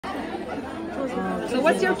So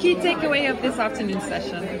what's your key takeaway of this afternoon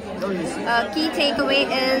session? Key takeaway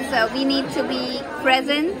is we need to be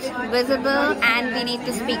present, visible, and we need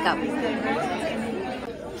to speak up.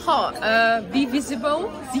 Be visible,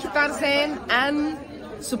 zichtbaar zijn en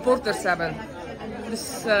supporters hebben.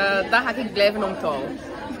 Dus daar ga ik blijven onthouden.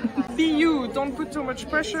 Be you, don't put too much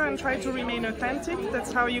pressure and try to remain authentic.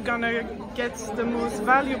 That's how you're gonna get the most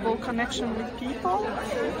valuable connection with people.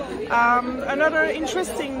 Another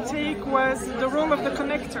interesting take was the role of the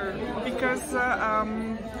connector, because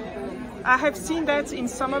I have seen that in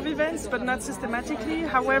some of events, but not systematically.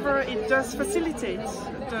 However, it does facilitate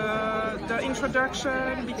the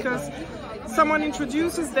introduction, because someone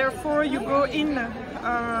introduces, therefore you go in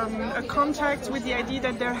a contact with the idea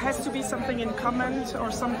that there has to be something in common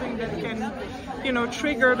or something that can,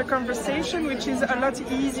 trigger the conversation, which is a lot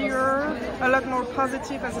easier, a lot more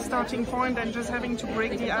positive as a starting point than just having to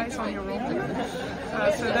break the ice on your own.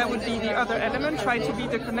 So that would be the other element. Try to be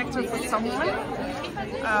the connector for someone.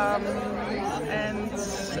 And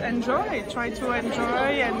enjoy. Try to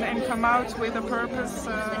enjoy and come out with a purpose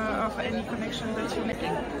of any connection that you make.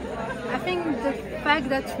 I think the fact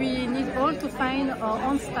that we need all to find our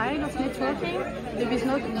own style of networking. There is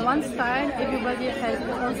not one style, everybody has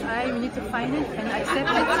their own style, we need to find it and accept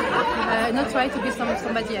it, not try to be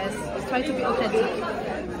somebody else, try to be authentic.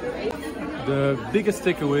 The biggest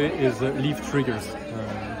takeaway is leave triggers.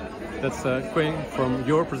 That's coming from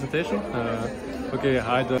your presentation. Okay,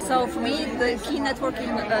 hi. So for me, the key networking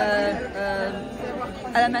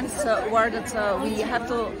elements were that we have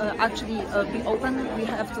to actually be open. We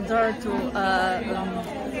have to dare to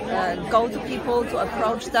go to people, to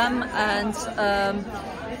approach them, and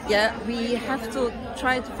we have to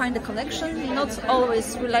try to find a connection, not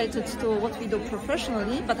always related to what we do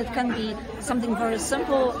professionally, but it can be something very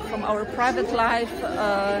simple from our private life,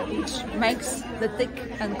 which makes the tick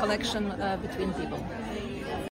and connection between people.